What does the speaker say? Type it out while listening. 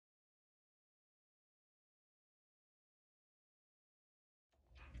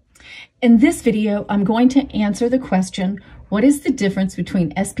In this video, I'm going to answer the question, what is the difference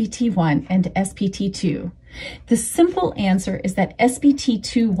between SPT-1 and SPT-2? The simple answer is that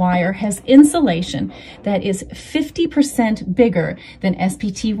SPT-2 wire has insulation that is 50% bigger than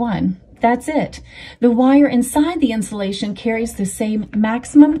SPT-1. That's it. The wire inside the insulation carries the same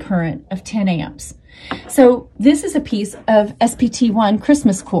maximum current of 10 amps. So this is a piece of SPT-1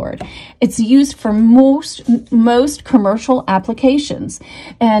 Christmas cord. It's used for most commercial applications,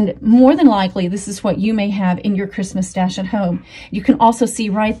 and more than likely this is what you may have in your Christmas stash at home. You can also see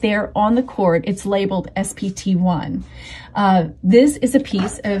right there on the cord it's labeled SPT-1. This is a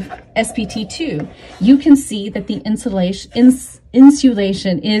piece of SPT-2. You can see that the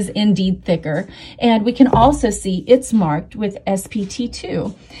insulation is indeed thicker, and we can also see it's marked with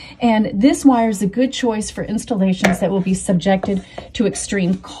SPT-2. And this wire is a good choice for installations that will be subjected to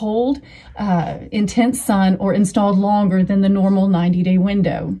extreme cold, intense sun, or installed longer than the normal 90-day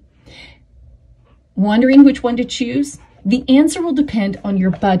window. Wondering which one to choose? The answer will depend on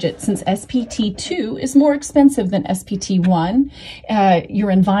your budget, since SPT-2 is more expensive than SPT-1, your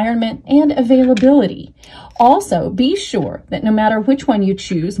environment, and availability. Also, be sure that no matter which one you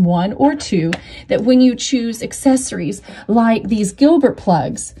choose, 1 or 2, that when you choose accessories like these Gilbert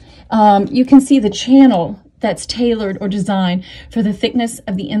plugs, you can see the channel that's tailored or designed for the thickness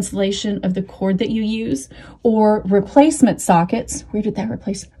of the insulation of the cord that you use, or replacement sockets. Where did that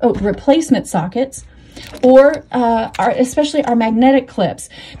replace? Oh, replacement sockets. Or especially our magnetic clips,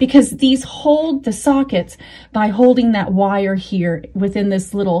 because these hold the sockets by holding that wire here within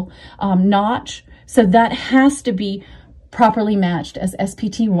this little notch. So that has to be properly matched as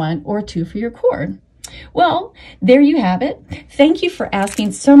SPT-1 or 2 for your cord. Well, there you have it. Thank you for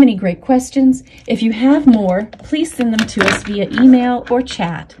asking so many great questions. If you have more, please send them to us via email or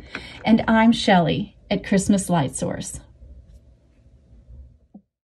chat. And I'm Shelley at Christmas Light Source.